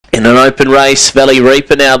open race. Valley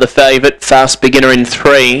Reaper now the favourite. Fast Beginner in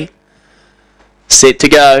 3. Set to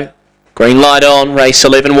go. Green light on. Race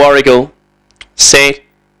 11 Warrigal. Set.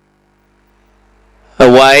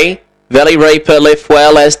 Away. Valley Reaper left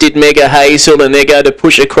well, as did Mega Hazel, and they're going to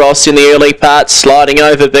push across in the early part. Sliding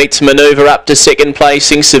over Beats Manoeuvre up to second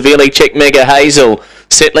placing. Severely checked Mega Hazel.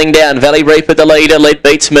 Settling down, Valley Reaper the leader, led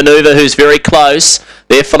Beats Manoeuvre, who's very close.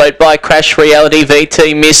 They're followed by Crash Reality,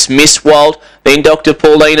 VT Miss Walt, then Dr.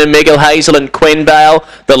 Paulina, Mega Hazel and Quen Bale.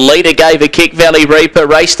 The leader gave a kick, Valley Reaper,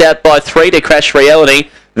 raced out by 3 to Crash Reality.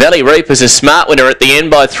 Valley Reaper's a smart winner at the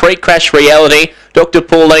end by 3, Crash Reality. Dr.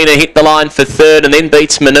 Paulina hit the line for third, and then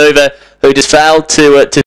Beats Manoeuvre, who just failed to